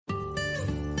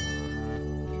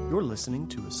You're listening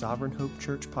to a Sovereign Hope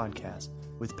Church podcast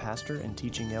with pastor and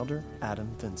teaching elder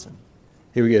Adam Vinson.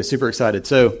 Here we go. Super excited.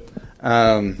 So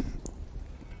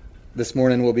this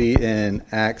morning we'll be in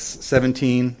Acts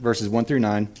 17, verses 1 through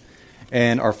 9.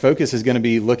 And our focus is going to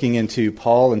be looking into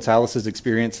Paul and Silas's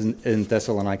experience in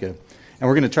Thessalonica. And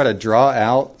we're going to try to draw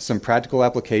out some practical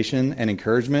application and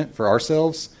encouragement for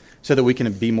ourselves so that we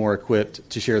can be more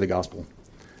equipped to share the gospel.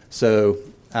 So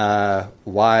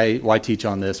why teach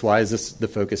on this? Why is this the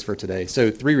focus for today? So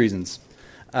 3 reasons.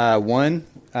 One,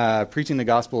 preaching the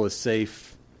gospel is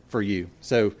safe for you.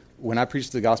 So when I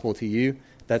preach the gospel to you,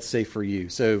 that's safe for you.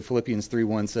 So Philippians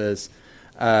 3:1 says,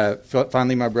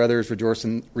 finally, my brothers, rejoice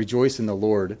in the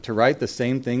Lord. To write the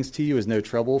same things to you is no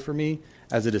trouble for me,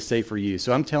 as it is safe for you.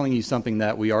 So I'm telling you something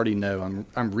that we already know.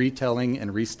 I'm retelling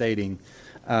and restating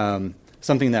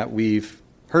something that we've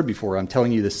heard before. I'm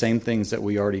telling you the same things that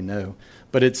we already know,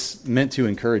 but it's meant to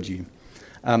encourage you.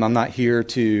 I'm not here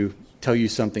to tell you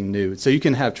something new. So you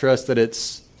can have trust that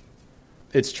it's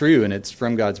true and it's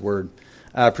from God's word.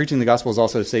 Preaching the gospel is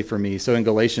also safe for me. So in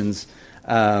Galatians,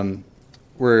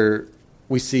 where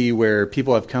we see where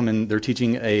people have come and they're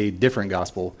teaching a different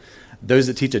gospel. Those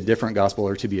that teach a different gospel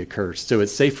are to be accursed. So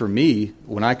it's safe for me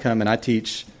when I come and I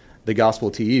teach the gospel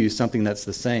to you, something that's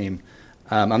the same.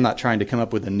 I'm not trying to come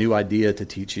up with a new idea to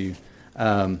teach you.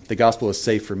 The gospel is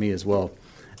safe for me as well.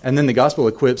 And then the gospel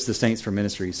equips the saints for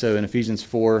ministry. So in Ephesians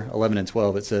 4:11 and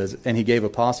 12, it says, and he gave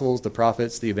apostles, the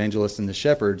prophets, the evangelists, and the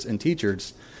shepherds and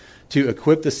teachers to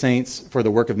equip the saints for the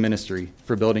work of ministry,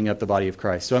 for building up the body of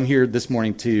Christ. So I'm here this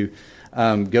morning to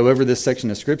go over this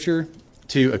section of Scripture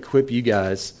to equip you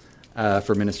guys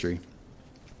for ministry.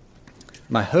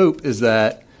 My hope is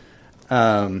that,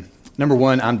 number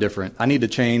one, I'm different. I need to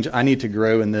change. I need to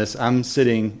grow in this. I'm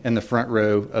sitting in the front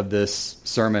row of this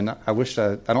sermon. I wish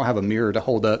I don't have a mirror to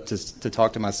hold up to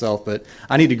talk to myself, but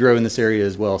I need to grow in this area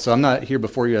as well. So I'm not here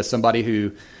before you as somebody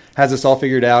who has this all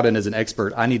figured out and is an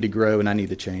expert. I need to grow and I need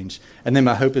to change. And then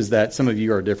my hope is that some of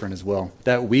you are different as well,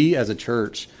 that we as a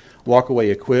church walk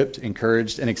away equipped,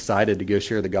 encouraged, and excited to go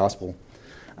share the gospel.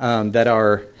 That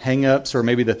our hang-ups or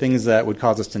maybe the things that would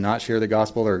cause us to not share the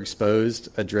gospel are exposed,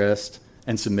 addressed,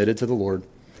 and submitted to the Lord.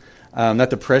 That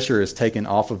the pressure is taken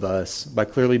off of us by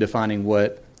clearly defining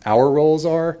what our roles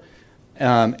are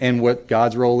and what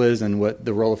God's role is and what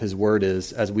the role of His Word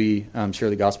is as we share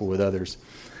the gospel with others.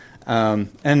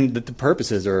 And that the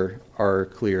purposes are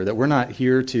clear, that we're not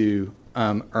here to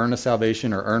earn a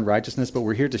salvation or earn righteousness, but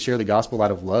we're here to share the gospel out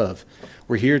of love.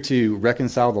 We're here to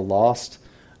reconcile the lost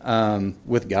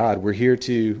with God. We're here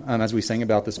to, as we sang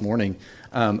about this morning,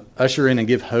 usher in and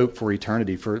give hope for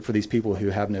eternity for these people who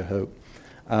have no hope.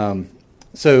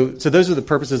 So those are the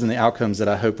purposes and the outcomes that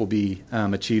I hope will be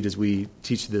achieved as we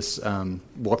teach this,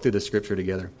 walk through the Scripture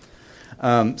together.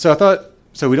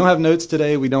 So we don't have notes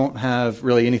today. We don't have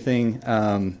really anything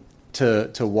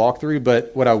to walk through.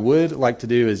 But what I would like to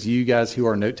do is you guys who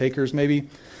are note takers, maybe,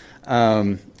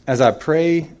 as I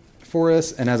pray for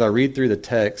us and as I read through the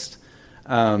text,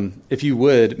 if you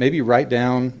would, maybe write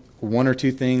down 1 or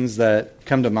 2 things that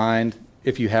come to mind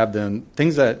if you have them,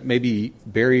 things that may be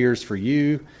barriers for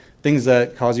you, things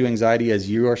that cause you anxiety as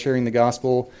you are sharing the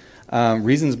gospel,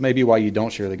 reasons maybe why you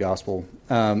don't share the gospel.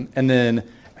 And then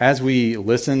as we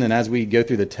listen and as we go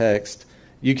through the text,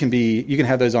 you can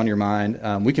have those on your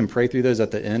mind. We can pray through those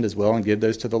at the end as well and give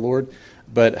those to the Lord.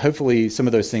 But hopefully some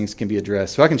of those things can be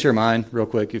addressed. So I can share mine real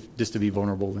quick just to be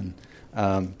vulnerable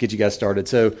and get you guys started.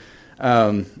 So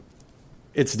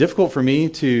it's difficult for me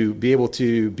to be able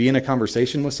to be in a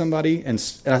conversation with somebody, and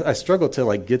I struggle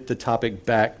to get the topic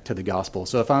back to the gospel.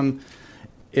 So if I'm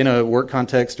in a work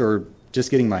context or just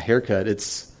getting my hair cut,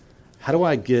 it's how do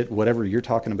I get whatever you're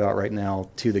talking about right now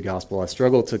to the gospel? I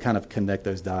struggle to kind of connect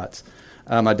those dots.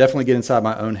 I definitely get inside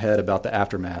my own head about the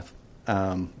aftermath.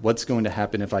 What's going to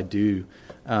happen if I do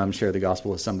share the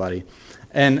gospel with somebody?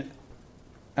 And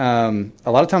a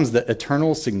lot of times the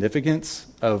eternal significance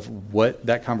of what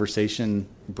that conversation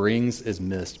brings is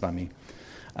missed by me.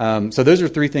 So those are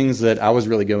 3 things that I was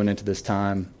really going into this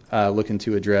time looking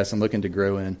to address and looking to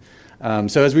grow in.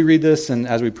 So as we read this and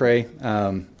as we pray,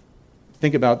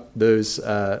 think about those,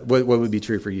 what would be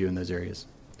true for you in those areas.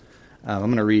 I'm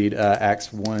going to read Acts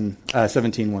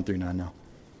 17, 1 through 9 now.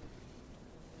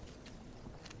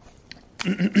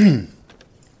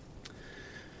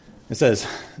 It says,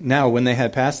 now when they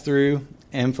had passed through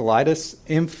Amphipolis,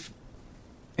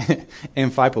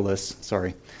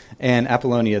 and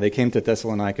Apollonia, they came to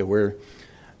Thessalonica, where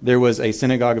there was a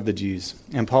synagogue of the Jews.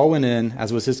 And Paul went in,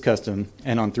 as was his custom,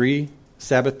 and on 3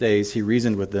 Sabbath days he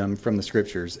reasoned with them from the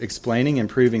Scriptures, explaining and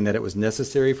proving that it was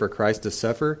necessary for Christ to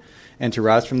suffer and to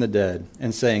rise from the dead,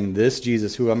 and saying, "This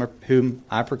Jesus whom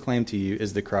I proclaim to you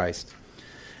is the Christ."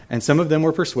 And some of them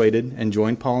were persuaded and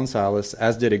joined Paul and Silas,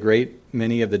 as did a great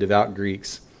many of the devout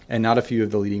Greeks, and not a few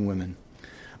of the leading women.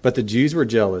 But the Jews were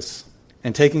jealous,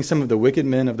 and taking some of the wicked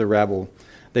men of the rabble,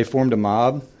 they formed a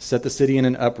mob, set the city in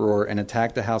an uproar, and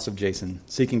attacked the house of Jason,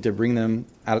 seeking to bring them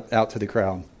out to the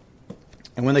crowd.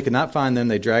 And when they could not find them,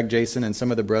 they dragged Jason and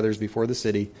some of the brothers before the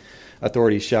city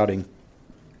authorities, shouting,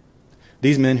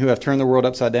 "These men who have turned the world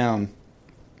upside down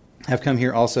have come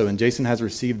here also, and Jason has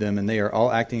received them, and they are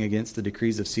all acting against the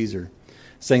decrees of Caesar,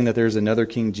 saying that there is another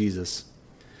King Jesus."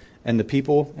 And the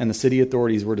people and the city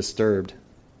authorities were disturbed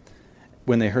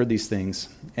when they heard these things.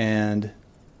 And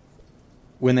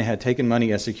when they had taken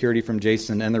money as security from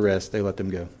Jason and the rest, they let them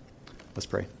go. Let's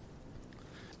pray.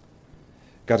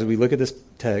 God, as we look at this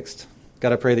text,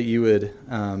 God, I pray that you would,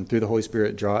 through the Holy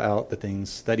Spirit, draw out the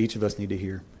things that each of us need to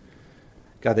hear.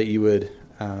 God, that you would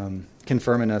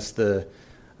confirm in us the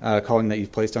calling that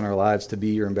you've placed on our lives to be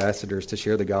your ambassadors, to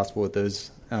share the gospel with those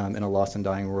in a lost and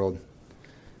dying world.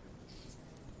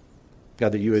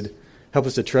 God, that you would help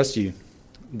us to trust you,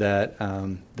 that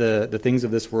the things of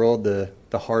this world, the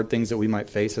hard things that we might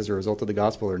face as a result of the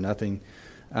gospel are nothing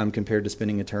compared to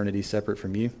spending eternity separate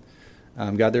from you.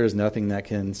 God, there is nothing that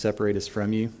can separate us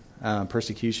from you.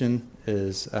 Persecution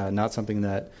is not something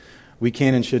that we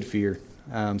can and should fear.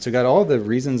 So God, all the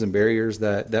reasons and barriers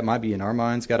that might be in our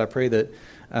minds, God, I pray that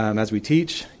as we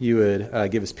teach, you would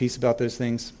give us peace about those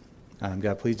things.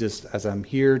 God, please just, as I'm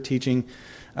here teaching,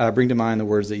 bring to mind the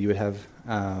words that you would have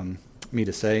me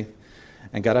to say.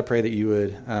 And God, I pray that you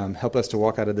would help us to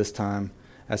walk out of this time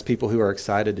as people who are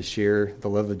excited to share the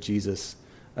love of Jesus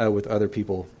with other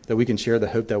people, that we can share the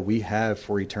hope that we have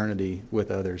for eternity with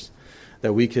others,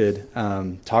 that we could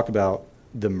talk about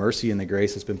the mercy and the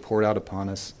grace that's been poured out upon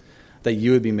us, that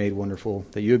you would be made wonderful,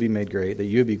 that you would be made great, that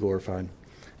you would be glorified,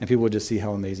 and people would just see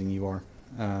how amazing you are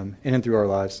in and through our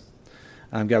lives.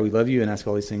 God, we love you and ask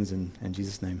all these things in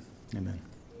Jesus' name. Amen.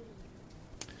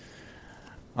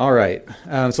 All right,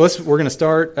 so we're going to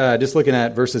start just looking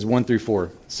at verses 1 through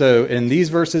 4. So in these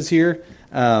verses here,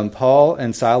 Paul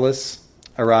and Silas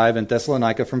arrive in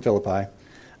Thessalonica from Philippi.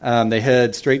 They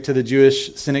head straight to the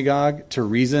Jewish synagogue to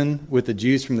reason with the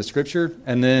Jews from the Scripture,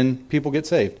 and then people get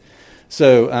saved.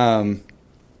 So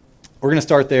we're going to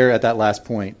start there at that last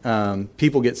point.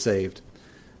 People get saved.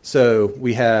 So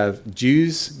we have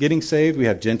Jews getting saved, we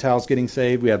have Gentiles getting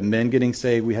saved, we have men getting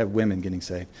saved, we have women getting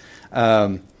saved.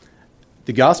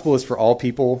 The gospel is for all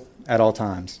people at all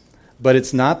times, but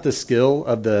it's not the skill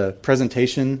of the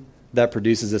presentation that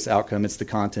produces this outcome. It's the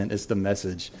content, it's the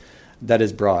message that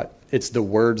is brought. It's the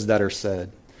words that are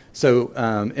said. So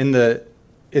in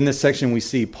this section, we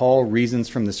see Paul reasons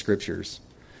from the Scriptures.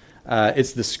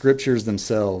 It's the Scriptures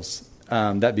themselves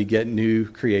that beget new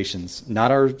creations,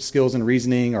 not our skills in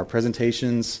reasoning, our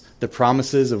presentations, the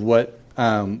promises of what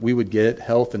we would get,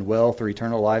 health and wealth or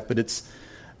eternal life, but it's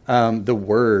the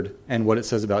Word and what it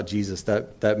says about Jesus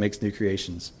that makes new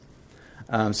creations.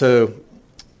 So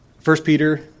 1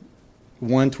 Peter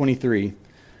 1:23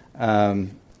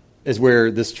 is where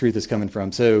this truth is coming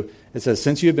from. So it says,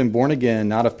 "Since you have been born again,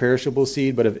 not of perishable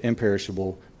seed, but of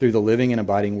imperishable, through the living and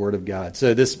abiding Word of God."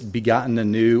 So this begotten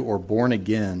anew or born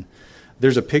again,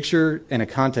 there's a picture and a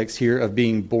context here of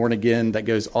being born again that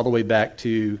goes all the way back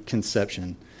to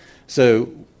conception. So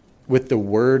with the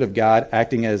Word of God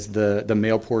acting as the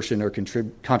male portion or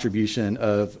contribution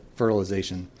of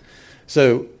fertilization.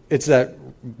 So it's that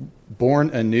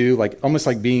born anew, like almost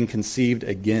like being conceived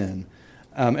again.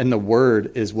 And the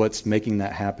Word is what's making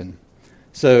that happen.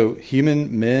 So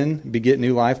human men beget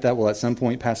new life that will at some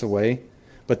point pass away,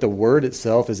 but the Word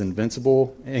itself is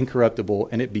invincible, incorruptible,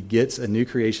 and it begets a new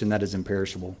creation that is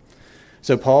imperishable.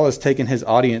 So Paul has taken his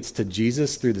audience to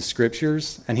Jesus through the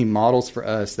Scriptures, and he models for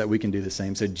us that we can do the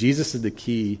same. So Jesus is the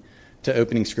key to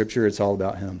opening Scripture. It's all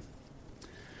about him.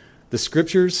 The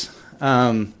Scriptures,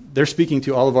 they're speaking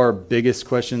to all of our biggest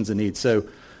questions and needs. So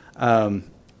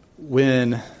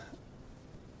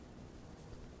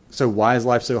why is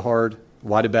life so hard?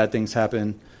 Why do bad things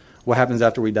happen? What happens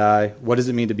after we die? What does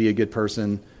it mean to be a good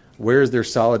person? Where is there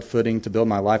solid footing to build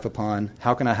my life upon?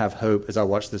 How can I have hope as I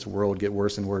watch this world get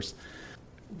worse and worse?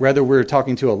 Whether we're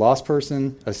talking to a lost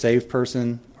person, a saved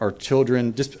person, or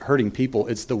children, just hurting people,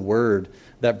 it's the Word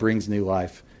that brings new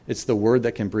life. It's the Word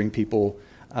that can bring people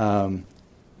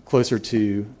closer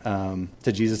to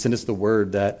Jesus, and it's the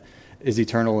Word that is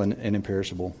eternal and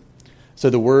imperishable. So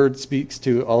the Word speaks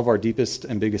to all of our deepest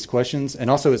and biggest questions, and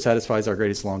also it satisfies our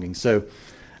greatest longings. So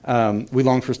We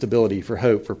long for stability, for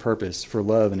hope, for purpose, for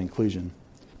love and inclusion.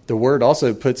 The word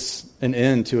also puts an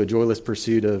end to a joyless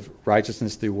pursuit of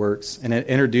righteousness through works, and it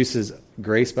introduces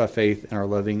grace by faith in our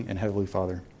loving and heavenly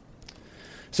Father.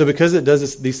 So because it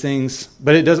does these things,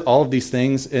 but it does all of these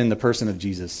things in the person of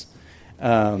Jesus.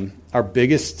 Our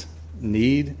biggest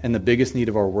need and the biggest need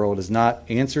of our world is not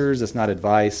answers, it's not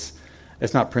advice,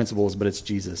 it's not principles, but it's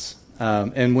Jesus.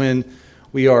 And when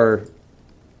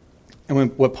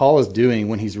what Paul is doing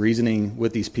when he's reasoning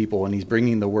with these people and he's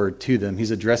bringing the word to them,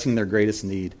 he's addressing their greatest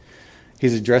need.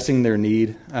 He's addressing their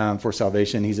need for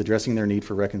salvation. He's addressing their need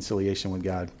for reconciliation with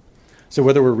God. So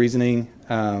whether we're reasoning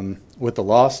with the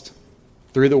lost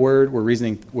through the word, we're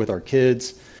reasoning with our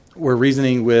kids, we're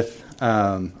reasoning with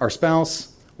our spouse,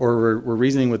 or we're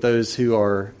reasoning with those who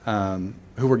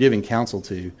we're giving counsel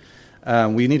to,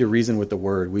 we need to reason with the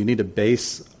word. We need to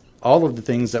base all of the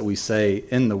things that we say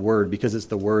in the word because it's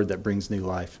the word that brings new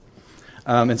life.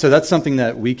 And so that's something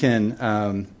that we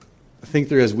can think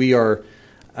through as we are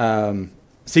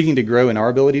seeking to grow in our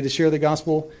ability to share the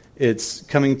gospel. It's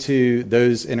coming to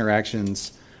those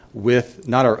interactions with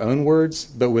not our own words,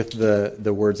 but with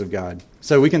the words of God.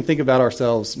 So we can think about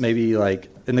ourselves maybe like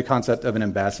in the concept of an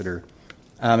ambassador.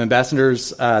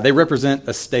 Ambassadors, they represent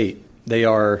a state. They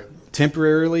are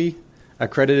temporarily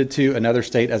accredited to another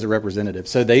state as a representative.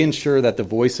 So they ensure that the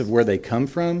voice of where they come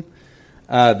from,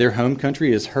 their home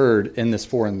country, is heard in this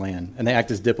foreign land, and they act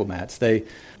as diplomats.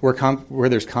 Where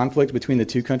there's conflict between the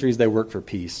two countries, they work for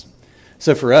peace.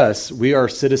 So for us, we are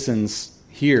citizens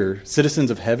here, citizens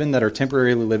of heaven that are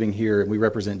temporarily living here, and we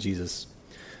represent Jesus.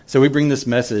 So we bring this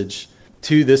message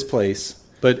to this place,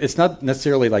 but it's not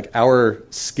necessarily like our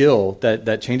skill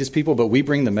that changes people, but we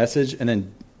bring the message, and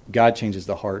then God changes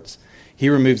the hearts. He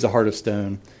removes the heart of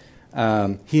stone.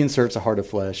 He inserts a heart of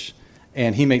flesh,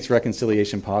 and he makes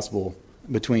reconciliation possible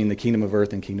between the kingdom of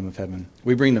earth and kingdom of heaven.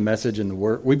 We bring the message, and the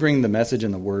word. We bring the message,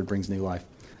 and the word brings new life.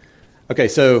 Okay,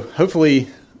 so hopefully,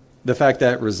 the fact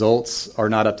that results are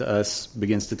not up to us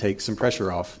begins to take some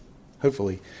pressure off.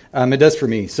 Hopefully, it does for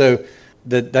me. So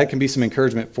that can be some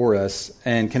encouragement for us,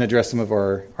 and can address some of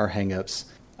our hang-ups.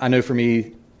 I know for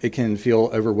me, it can feel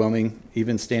overwhelming,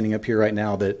 even standing up here right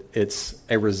now, that it's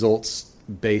a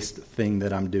results-based thing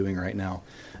that I'm doing right now.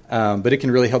 But it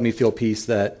can really help me feel peace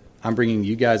that I'm bringing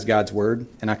you guys God's word,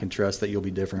 and I can trust that you'll be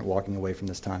different walking away from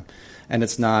this time. And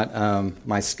it's not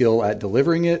my skill at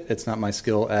delivering it. It's not my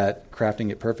skill at crafting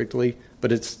it perfectly,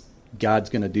 but it's God's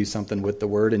going to do something with the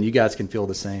word, and you guys can feel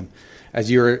the same.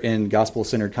 As you're in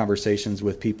gospel-centered conversations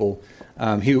with people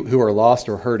who are lost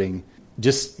or hurting,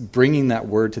 just bringing that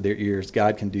word to their ears,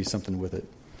 God can do something with it.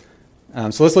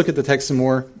 So let's look at the text some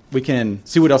more. We can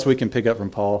see what else we can pick up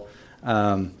from Paul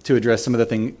to address some of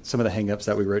the hang-ups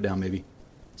that we wrote down maybe.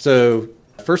 So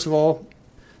first of all,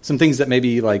 some things that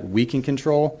maybe like we can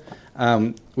control.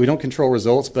 We don't control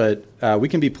results, but we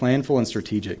can be planful and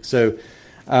strategic. So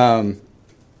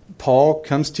Paul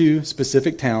comes to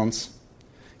specific towns.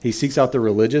 He seeks out the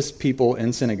religious people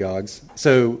in synagogues.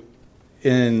 So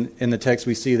in the text,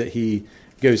 we see that he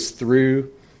goes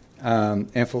through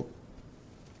Amphipolis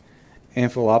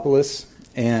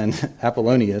and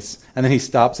Apollonius, and then he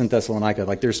stops in Thessalonica.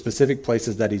 Like there's specific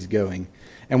places that he's going.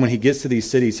 And when he gets to these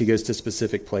cities, he goes to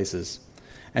specific places.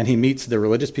 And he meets the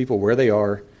religious people where they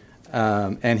are,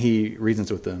 and he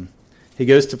reasons with them. He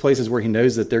goes to places where he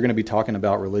knows that they're going to be talking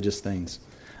about religious things.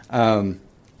 And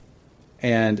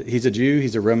he's a Jew,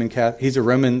 he's a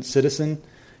Roman citizen,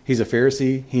 he's a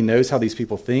Pharisee. He knows how these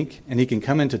people think, and he can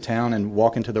come into town and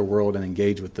walk into their world and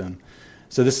engage with them.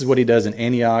 So this is what he does in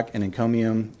Antioch and in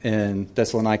Iconium, in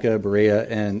Thessalonica, Berea,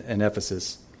 and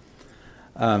Ephesus.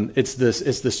 It's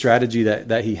the strategy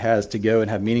that he has to go and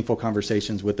have meaningful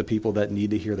conversations with the people that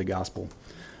need to hear the gospel.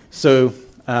 So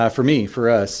for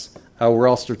us, we're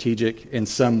all strategic in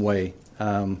some way.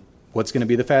 What's going to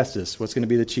be the fastest? What's going to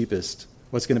be the cheapest?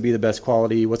 What's going to be the best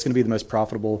quality? What's going to be the most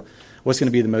profitable? What's going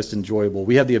to be the most enjoyable?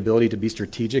 We have the ability to be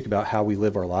strategic about how we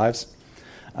live our lives.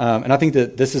 And I think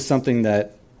that this is something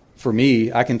that, for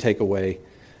me, I can take away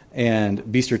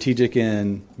and be strategic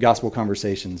in gospel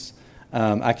conversations.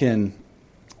 I can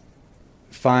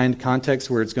find context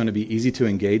where it's going to be easy to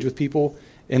engage with people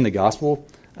in the gospel.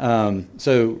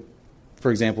 So,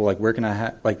 for example, like where can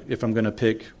I if I'm going to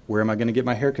pick where am I going to get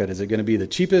my haircut? Is it going to be the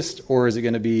cheapest, or is it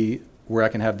going to be where I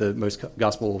can have the most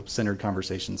gospel-centered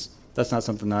conversations? That's not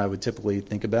something that I would typically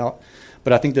think about,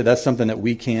 but I think that that's something that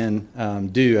we can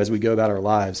do as we go about our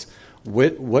lives.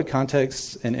 What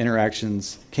contexts and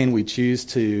interactions can we choose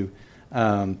to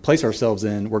place ourselves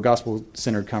in where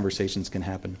gospel-centered conversations can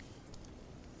happen?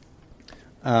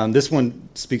 This one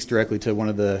speaks directly to one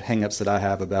of the hang-ups that I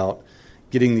have about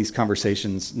getting these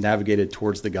conversations navigated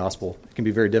towards the gospel. It can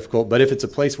be very difficult, but if it's a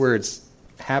place where it's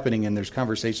happening and there's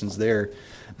conversations there,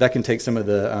 that can take some of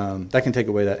the that can take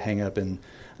away that hang up and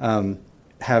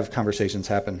have conversations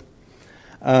happen.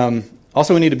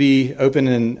 Also, we need to be open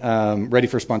and ready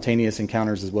for spontaneous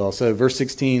encounters as well. So verse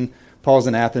 16, Paul's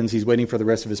in Athens. He's waiting for the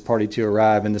rest of his party to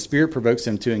arrive, and the Spirit provokes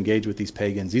him to engage with these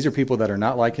pagans. These are people that are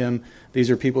not like him. These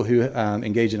are people who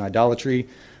engage in idolatry.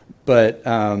 But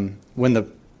when the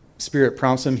Spirit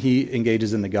prompts him, he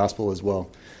engages in the gospel as well.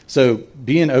 So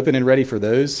being open and ready for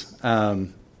those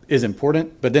is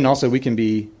important, but then also we can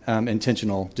be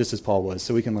intentional, just as Paul was,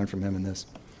 so we can learn from him in this.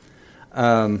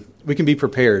 We can be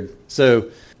prepared.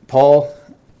 So Paul,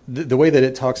 the way that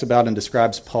it talks about and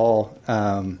describes Paul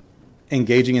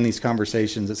engaging in these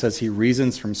conversations, it says he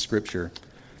reasons from Scripture.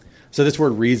 So this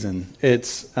word reason,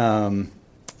 it's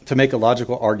to make a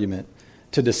logical argument,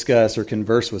 to discuss or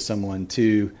converse with someone,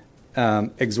 to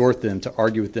exhort them, to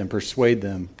argue with them, persuade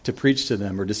them, to preach to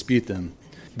them or dispute them.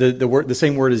 The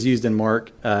same word is used in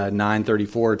Mark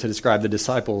 9:34 to describe the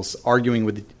disciples arguing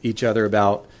with each other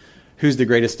about who's the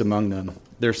greatest among them.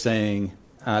 They're saying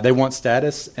they want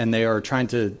status, and they are trying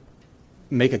to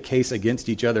make a case against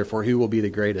each other for who will be the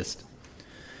greatest.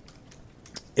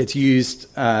 It's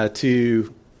used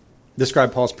to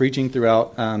describe Paul's preaching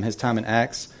throughout his time in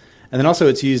Acts. And then also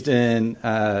it's used in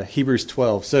Hebrews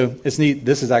 12. So it's neat.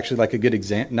 This is actually like a good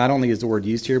example. Not only is the word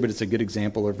used here, but it's a good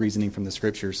example of reasoning from the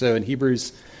Scripture. So in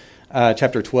Hebrews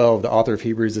chapter 12, the author of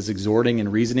Hebrews is exhorting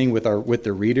and reasoning with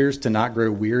the readers to not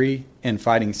grow weary in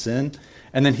fighting sin.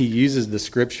 And then he uses the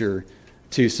Scripture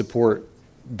to support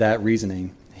that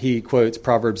reasoning. He quotes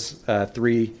Proverbs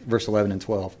 3, verse 11 and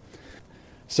 12.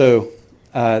 So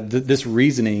this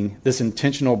reasoning, this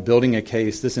intentional building a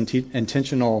case, this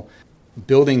intentional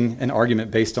building an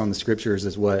argument based on the Scriptures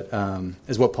is what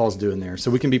Paul's doing there.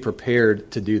 So we can be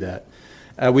prepared to do that.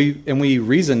 We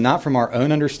reason not from our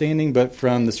own understanding, but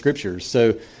from the Scriptures.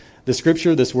 So the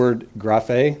Scripture, this word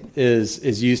graphe,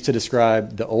 is used to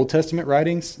describe the Old Testament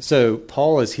writings. So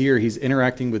Paul is here, he's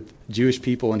interacting with Jewish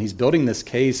people, and he's building this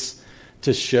case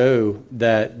to show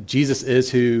that Jesus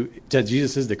is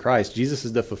the Christ. Jesus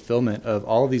is the fulfillment of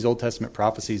all of these Old Testament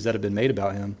prophecies that have been made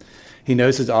about him. He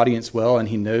knows his audience well, and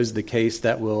he knows the case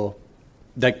that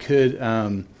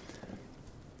could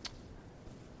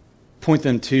point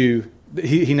them to.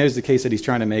 He knows the case that he's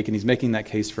trying to make, and he's making that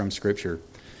case from Scripture.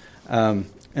 And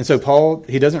so Paul,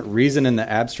 he doesn't reason in the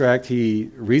abstract. He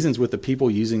reasons with the people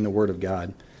using the Word of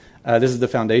God. This is the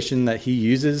foundation that he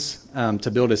uses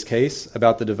to build his case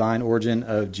about the divine origin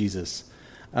of Jesus.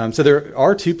 So there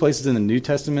are two places in the New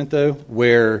Testament, though,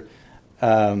 where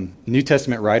New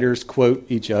Testament writers quote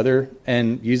each other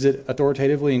and use it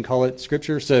authoritatively and call it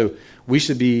Scripture. So we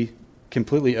should be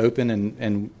completely open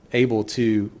and able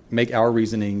to make our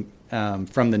reasoning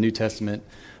from the New Testament.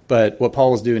 But what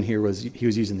Paul was doing here was he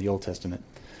was using the Old Testament.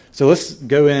 So let's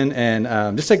go in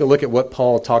and just take a look at what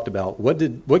Paul talked about.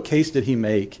 What case did he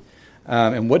make,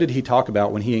 and what did he talk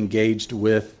about when he engaged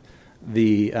with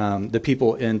the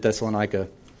people in Thessalonica?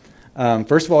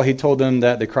 First of all, he told them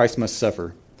that the Christ must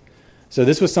suffer. So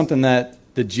this was something that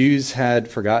the Jews had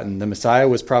forgotten. The Messiah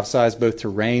was prophesied both to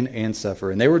reign and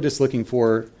suffer, and they were just looking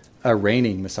for a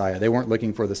reigning Messiah. They weren't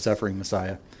looking for the suffering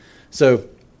Messiah. So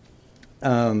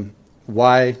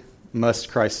why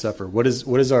must Christ suffer? What is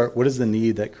the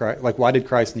need that Christ, like, why did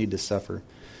Christ need to suffer?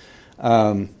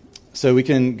 So we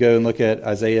can go and look at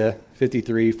Isaiah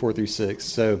 53, 4-6.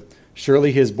 So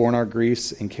surely he has borne our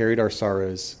griefs and carried our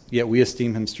sorrows, yet we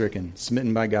esteem him stricken,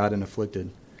 smitten by God and afflicted.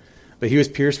 But he was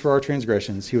pierced for our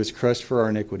transgressions, he was crushed for our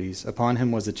iniquities. Upon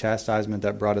him was the chastisement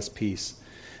that brought us peace,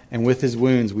 and with his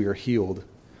wounds we are healed.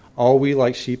 All we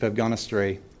like sheep have gone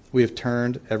astray. We have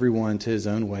turned every one to his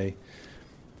own way,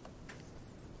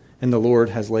 and the Lord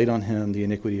has laid on him the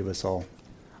iniquity of us all.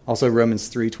 Also Romans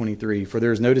 3:23, for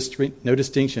there is no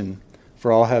distinction,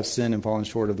 for all have sinned and fallen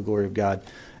short of the glory of God.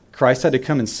 Christ had to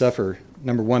come and suffer,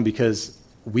 number one, because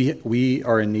we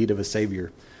are in need of a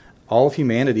Savior. All of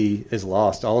humanity is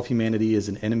lost. All of humanity is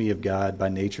an enemy of God by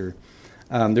nature.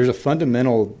 There's a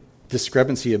fundamental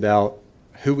discrepancy about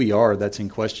who we are that's in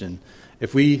question.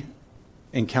 If we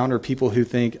encounter people who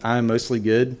think, I'm mostly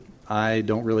good, I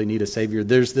don't really need a Savior,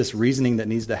 there's this reasoning that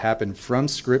needs to happen from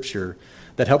Scripture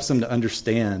that helps them to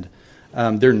understand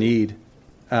their need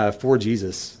for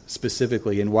Jesus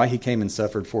specifically and why he came and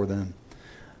suffered for them.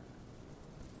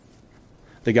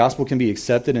 The gospel can be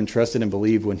accepted and trusted and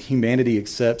believed when humanity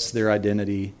accepts their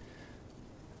identity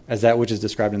as that which is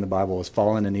described in the Bible as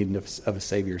fallen and needing of a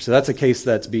Savior. So that's a case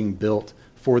that's being built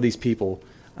for these people,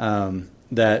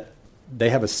 that they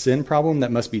have a sin problem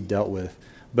that must be dealt with,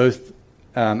 both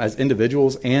as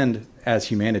individuals and as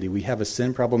humanity. We have a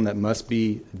sin problem that must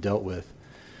be dealt with.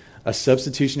 A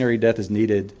substitutionary death is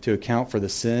needed to account for the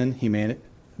sin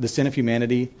of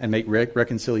humanity and make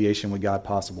reconciliation with God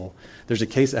possible. There's a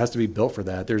case that has to be built for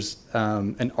that. There's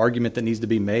an argument that needs to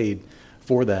be made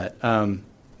for that.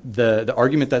 The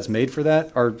argument that's made for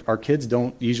that, our kids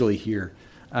don't usually hear.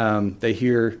 They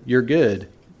hear, you're good,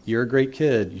 you're a great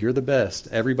kid, you're the best,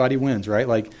 everybody wins, right?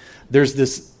 Like, there's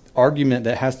this argument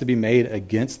that has to be made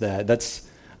against that. That's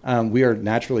we are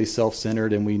naturally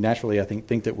self-centered, and we naturally, I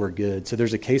think that we're good. So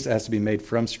there's a case that has to be made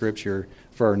from Scripture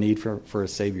for our need for a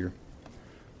Savior.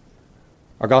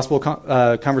 Our gospel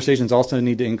conversations also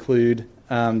need to include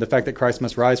the fact that Christ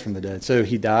must rise from the dead. So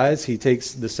he dies, he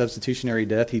takes the substitutionary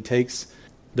death, he takes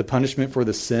the punishment for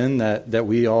the sin that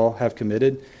we all have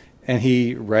committed, and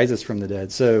he rises from the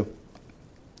dead. So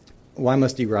why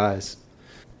must he rise?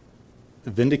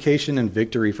 Vindication and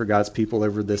victory for God's people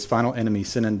over this final enemy,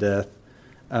 sin and death,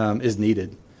 is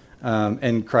needed.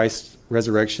 And Christ's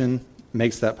resurrection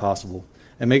makes that possible.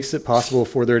 It makes it possible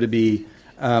for there to be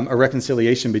a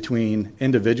reconciliation between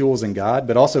individuals and God,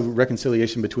 but also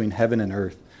reconciliation between heaven and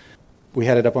earth. We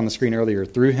had it up on the screen earlier.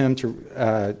 Through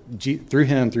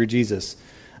Jesus,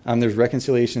 there's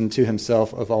reconciliation to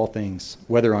himself of all things,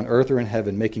 whether on earth or in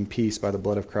heaven, making peace by the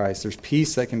blood of Christ. There's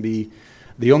peace that can be,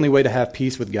 the only way to have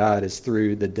peace with God is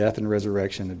through the death and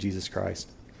resurrection of Jesus Christ.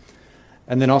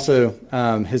 And then also,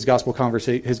 his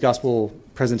gospel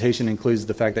presentation includes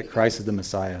the fact that Christ is the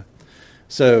Messiah.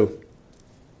 So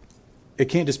it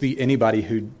can't just be anybody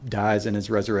who dies and is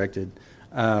resurrected.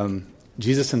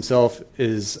 Jesus himself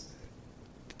is.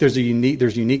 There's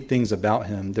unique things about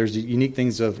him. There's unique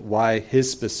things of why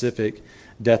his specific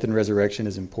death and resurrection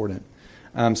is important.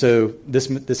 So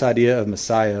this idea of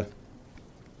Messiah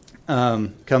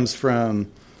comes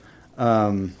from.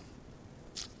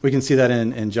 We can see that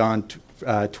in John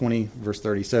 20, verse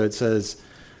 30. So it says,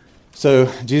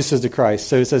 so Jesus is the Christ.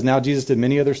 So it says, now Jesus did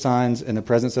many other signs in the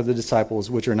presence of the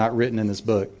disciples, which are not written in this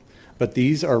book. But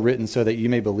these are written so that you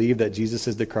may believe that Jesus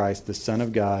is the Christ, the Son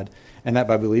of God, and that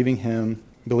by believing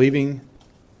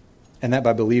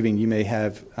you may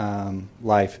have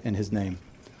life in his name.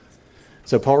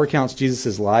 So Paul recounts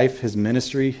Jesus' life, his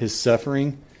ministry, his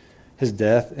suffering, his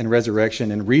death and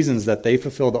resurrection, and reasons that they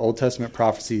fulfill the Old Testament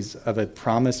prophecies of a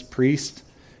promised priest,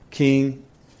 king,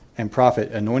 and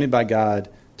prophet anointed by God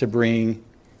to bring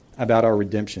about our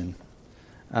redemption.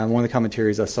 One of the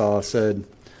commentaries I saw said,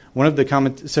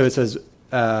 so it says,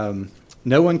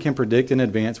 no one can predict in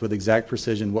advance with exact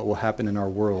precision what will happen in our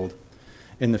world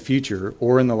in the future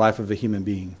or in the life of a human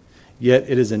being. Yet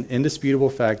it is an indisputable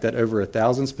fact that over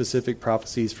 1,000 specific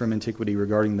prophecies from antiquity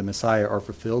regarding the Messiah are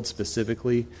fulfilled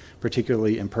specifically,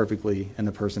 particularly, and perfectly in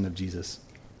the person of Jesus.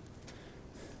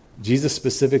 Jesus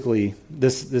specifically,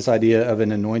 this idea of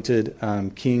an anointed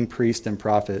king, priest, and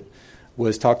prophet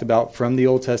was talked about from the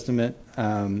Old Testament,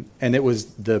 and it was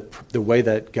the way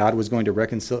that God was going to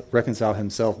reconcile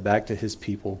himself back to his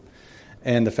people.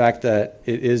 And the fact that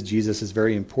it is Jesus is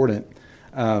very important.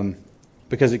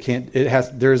 Because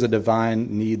there's a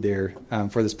divine need there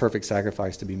for this perfect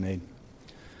sacrifice to be made.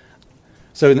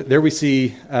 So there we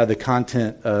see the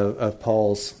content of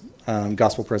Paul's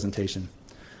gospel presentation.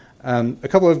 A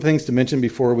couple of things to mention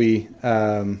before we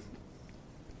go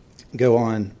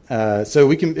on.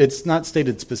 It's not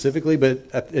stated specifically,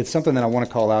 but it's something that I want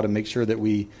to call out and make sure that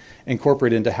we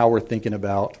incorporate into how we're thinking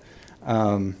about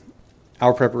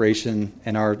our preparation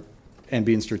and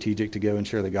being strategic to go and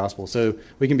share the gospel. So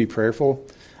we can be prayerful.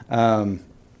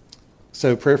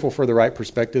 So prayerful for the right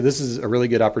perspective. This is a really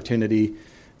good opportunity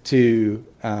to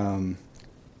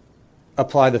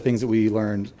apply the things that we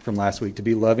learned from last week, to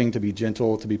be loving, to be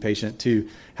gentle, to be patient, to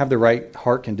have the right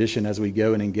heart condition as we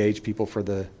go and engage people for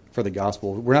the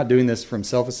gospel. We're not doing this from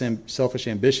selfish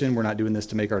ambition. We're not doing this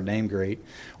to make our name great.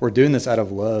 We're doing this out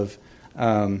of love,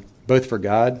 both for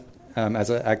God, as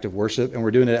an act of worship, and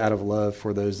we're doing it out of love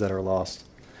for those that are lost.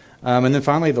 And then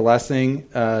finally, the last thing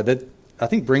that I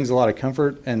think brings a lot of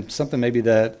comfort and something maybe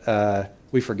that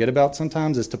we forget about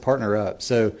sometimes is to partner up.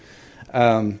 So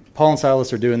Paul and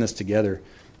Silas are doing this together.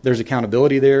 There's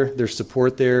accountability there, there's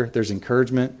support there, there's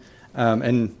encouragement,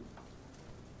 and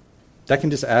that can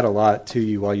just add a lot to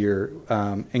you while you're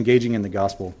engaging in the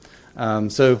gospel.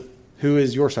 So who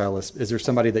is your Silas? Is there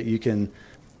somebody that you can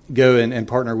go and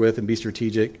partner with and be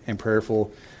strategic and prayerful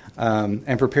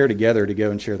and prepare together to go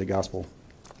and share the gospel?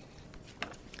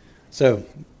 So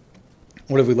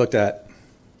what have we looked at?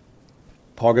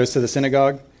 Paul goes to the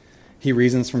synagogue. He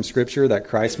reasons from Scripture that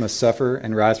Christ must suffer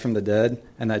and rise from the dead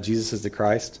and that Jesus is the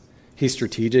Christ. He's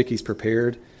strategic. He's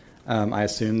prepared. I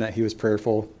assume that he was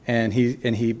prayerful. And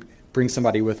he brings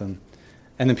somebody with him.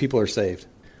 and then people are saved.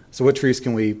 So what truths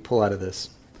can we pull out of this?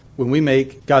 When we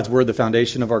make God's word the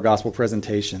foundation of our gospel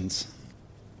presentations,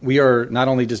 we are not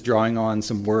only just drawing on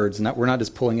some words, we're not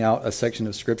just pulling out a section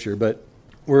of Scripture, but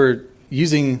we're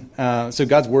using, so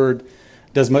God's word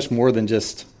does much more than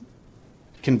just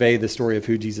convey the story of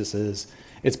who Jesus is.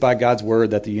 It's by God's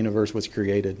word that the universe was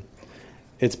created.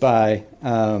 It's by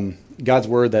God's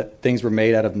word that things were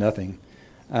made out of nothing.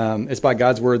 It's by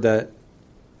God's word that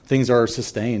things are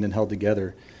sustained and held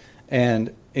together.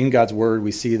 And in God's word,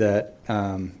 we see that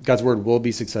God's word will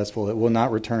be successful. It will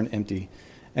not return empty,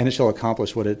 and it shall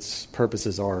accomplish what its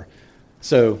purposes are.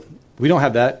 So we don't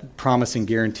have that promise and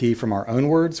guarantee from our own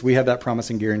words. We have that promise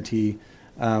and guarantee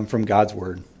from God's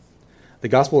word. The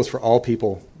gospel is for all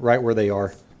people, right where they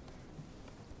are.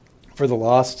 For the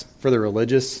lost, for the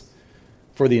religious,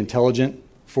 for the intelligent,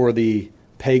 for the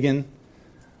pagan.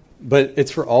 But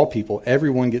it's for all people.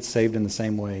 Everyone gets saved in the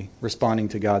same way, responding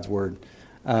to God's word.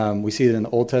 We see it in the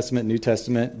Old Testament, New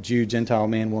Testament, Jew, Gentile,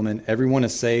 man, woman. Everyone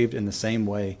is saved in the same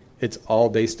way. It's all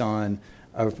based on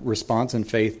a response in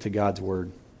faith to God's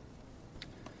word.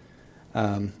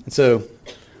 And so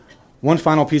one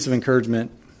final piece of encouragement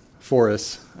for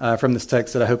us from this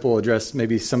text that I hope will address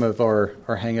maybe some of our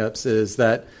hang-ups is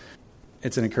that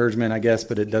it's an encouragement, I guess,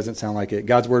 but it doesn't sound like it.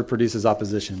 God's word produces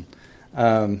opposition.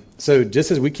 So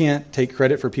just as we can't take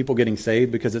credit for people getting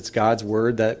saved because it's God's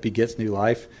word that begets new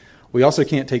life, we also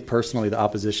can't take personally the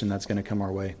opposition that's going to come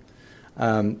our way.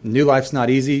 New life's not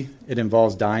easy. It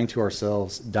involves dying to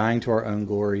ourselves, dying to our own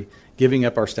glory, giving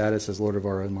up our status as Lord of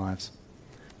our own lives.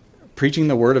 Preaching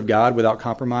the word of God without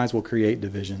compromise will create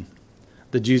division.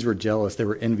 The Jews were jealous. They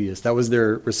were envious. That was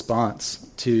their response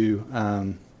to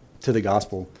the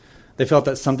gospel. They felt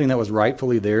that something that was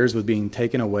rightfully theirs was being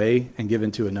taken away and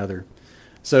given to another.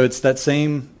 So it's that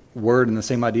same word and the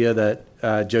same idea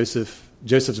that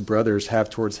Joseph's brothers have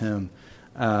towards him.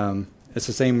 It's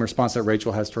the same response that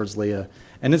Rachel has towards Leah.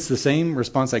 And it's the same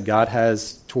response that God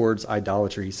has towards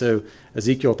idolatry. So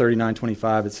Ezekiel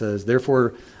 39:25, it says,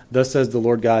 "Therefore, thus says the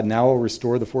Lord God, now I will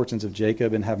restore the fortunes of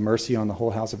Jacob and have mercy on the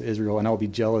whole house of Israel, and I will be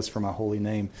jealous for my holy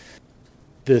name."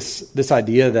 This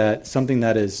idea that something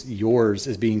that is yours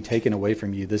is being taken away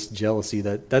from you, this jealousy,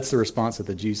 that's the response that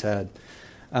the Jews had.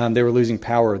 They were losing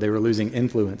power. They were losing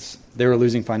influence. They were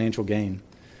losing financial gain.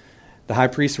 The high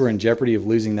priests were in jeopardy of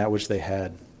losing that which they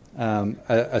had,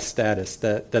 a status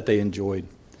that they enjoyed.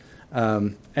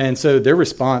 And so their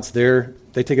response,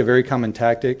 they take a very common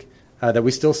tactic that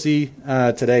we still see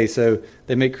today. So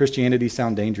they make Christianity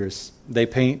sound dangerous. They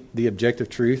paint the objective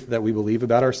truth that we believe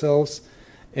about ourselves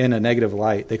in a negative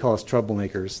light. They call us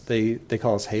troublemakers. They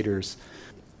call us haters.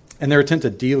 And their attempt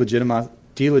to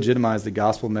delegitimize the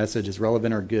gospel message as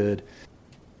relevant or good,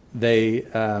 they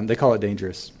call it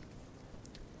dangerous.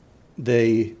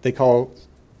 To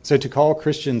call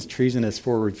Christians treasonous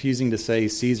for refusing to say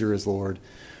Caesar is Lord,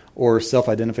 or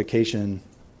self-identification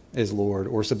is Lord,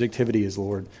 or subjectivity is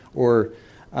Lord, or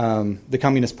the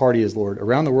Communist Party is Lord.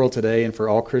 Around the world today, and for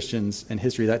all Christians in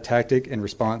history, that tactic and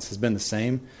response has been the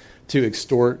same: to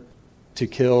extort, to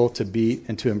kill, to beat,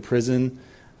 and to imprison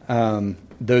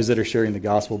those that are sharing the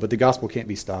gospel. But the gospel can't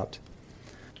be stopped.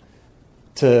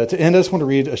 To end, I just want to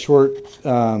read a short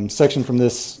section from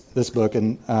this book,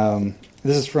 and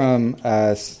this is from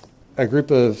a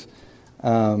group of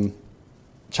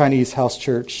Chinese house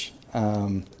church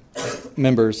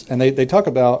members, and they talk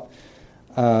about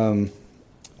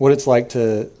what it's like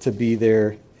to be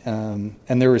there and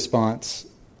their response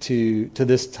to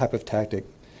this type of tactic.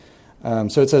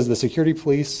 So it says, the security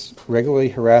police regularly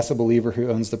harass a believer who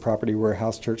owns the property where a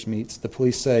house church meets. The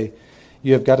police say,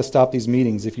 "You have got to stop these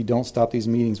meetings. If you don't stop these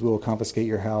meetings, we will confiscate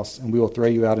your house and we will throw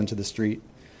you out into the street."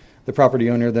 The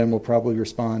property owner then will probably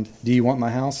respond, "Do you want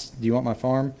my house? Do you want my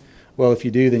farm? Well, if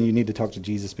you do, then you need to talk to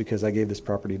Jesus because I gave this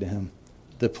property to him."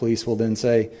 The police will then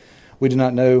say, "We do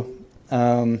not know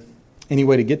any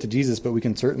way to get to Jesus, but we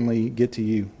can certainly get to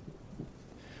you.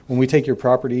 When we take your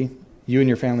property, you and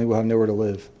your family will have nowhere to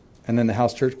live." And then the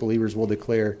house church believers will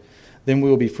declare, "Then we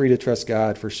will be free to trust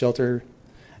God for shelter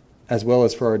as well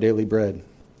as for our daily bread.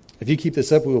 If you keep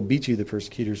this up, we will beat you," the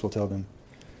persecutors will tell them.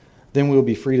 "Then we will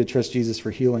be free to trust Jesus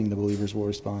for healing," the believers will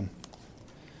respond.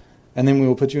 "And then we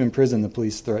will put you in prison," the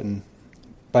police threaten.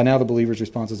 By now, the believer's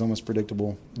response is almost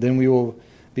predictable. "Then we will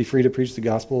be free to preach the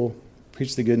gospel,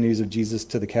 preach the good news of Jesus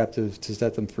to the captive to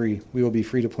set them free. We will be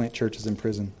free to plant churches in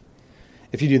prison.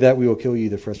 If you do that, we will kill you,"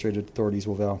 the frustrated authorities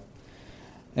will vow.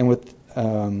 And with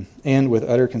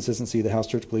utter consistency, the house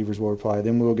church believers will reply,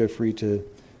 "Then we'll be free to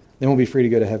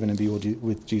go to heaven and be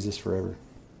with Jesus forever."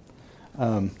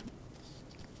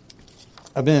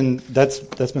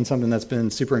 That's been something that's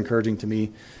been super encouraging to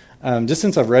me just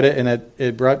since I've read it, and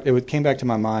it came back to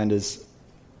my mind as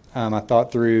I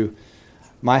thought through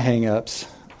my hang-ups.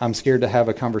 I'm scared to have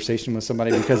a conversation with somebody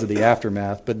because of the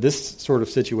aftermath, but this sort of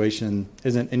situation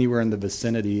isn't anywhere in the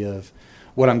vicinity of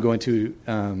what I'm going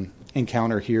to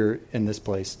encounter here in this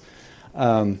place.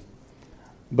 But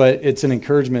it's an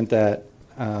encouragement that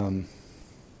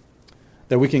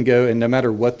we can go, and no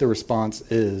matter what the response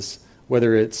is,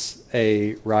 whether it's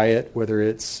a riot, whether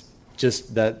it's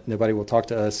just that nobody will talk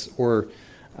to us, or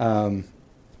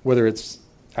whether it's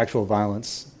actual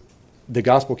violence, the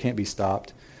gospel can't be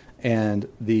stopped. And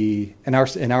in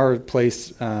our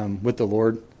place with the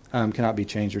Lord cannot be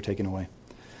changed or taken away.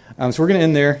 So we're going to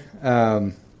end there.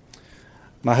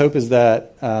 My hope is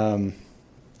that,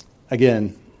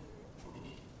 again,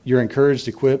 you're encouraged,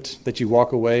 equipped, that you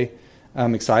walk away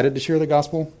excited to share the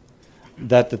gospel,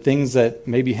 that the things that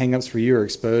may be hang-ups for you are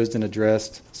exposed and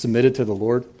addressed, submitted to the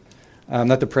Lord,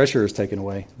 that the pressure is taken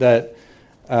away, that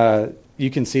you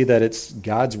can see that it's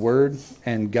God's word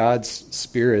and God's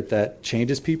spirit that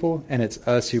changes people, and it's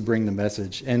us who bring the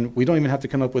message. And we don't even have to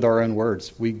come up with our own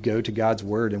words. We go to God's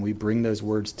word and we bring those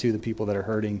words to the people that are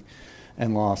hurting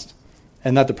and lost.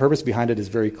 And that the purpose behind it is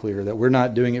very clear, that we're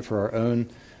not doing it for our own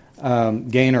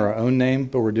gain or our own name,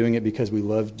 but we're doing it because we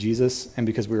love Jesus and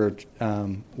because we are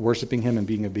worshiping him and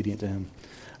being obedient to him.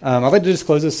 I'd like to just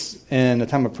close this in a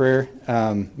time of prayer.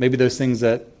 Maybe those things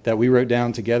that we wrote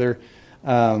down together,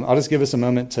 I'll just give us a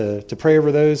moment to pray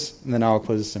over those, and then I'll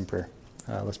close this in prayer.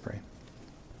 Let's pray.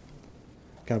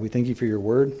 God, we thank you for your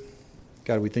word.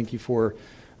 God, we thank you for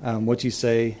what you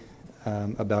say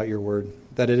about your word,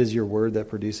 that it is your word that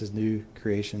produces new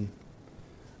creation,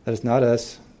 that it's not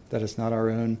us, that it's not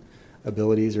our own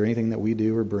abilities or anything that we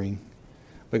do or bring.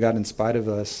 But God, in spite of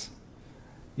us,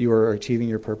 you are achieving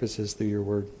your purposes through your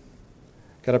word.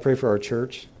 God, I pray for our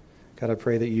church. God, I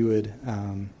pray that you would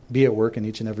be at work in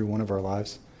each and every one of our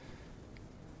lives.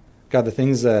 God, the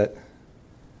things that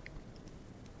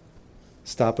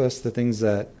stop us, the things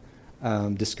that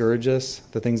discourage us,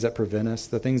 the things that prevent us,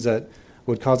 the things that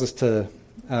would cause us to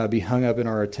be hung up in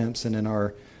our attempts and in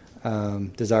our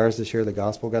desires to share the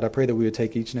gospel. God, I pray that we would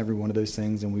take each and every one of those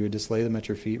things and we would just lay them at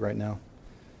your feet right now.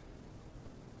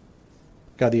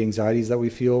 God, the anxieties that we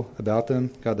feel about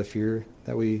them, God, the fear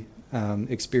that we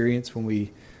experience when we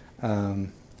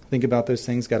think about those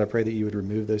things, God, I pray that you would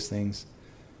remove those things.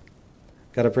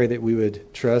 God, I pray that we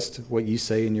would trust what you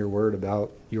say in your word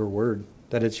about your word,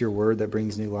 that it's your word that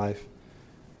brings new life.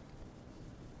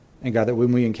 And God, that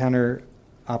when we encounter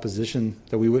opposition,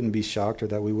 that we wouldn't be shocked or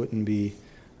that we wouldn't be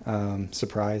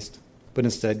surprised, but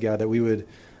instead, God, that we would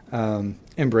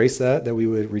embrace that we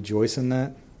would rejoice in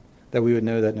that we would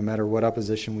know that no matter what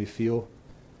opposition we feel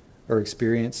or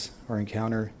experience or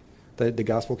encounter, that the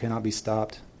gospel cannot be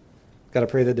stopped. God, I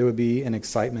pray that there would be an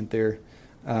excitement there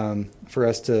for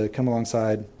us to come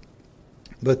alongside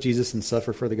both Jesus and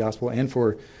suffer for the gospel, and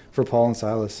for Paul and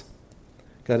Silas.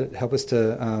 God, help us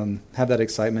to have that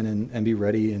excitement and be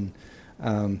ready and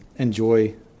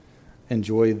enjoy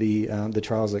the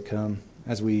trials that come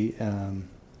as we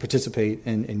participate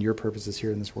in your purposes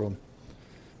here in this world.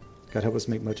 God, help us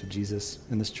make much of Jesus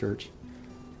in this church,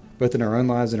 both in our own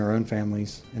lives, in our own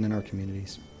families, and in our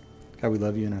communities. God, we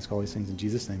love you and ask all these things in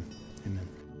Jesus' name. Amen.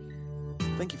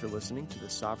 Thank you for listening to the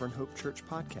Sovereign Hope Church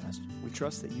podcast. We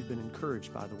trust that you've been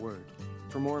encouraged by the word.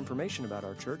 For more information about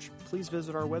our church, please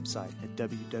visit our website at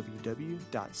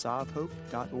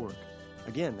www.sovhope.org.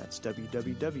 Again, that's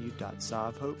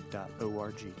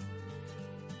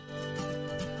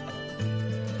www.sovhope.org.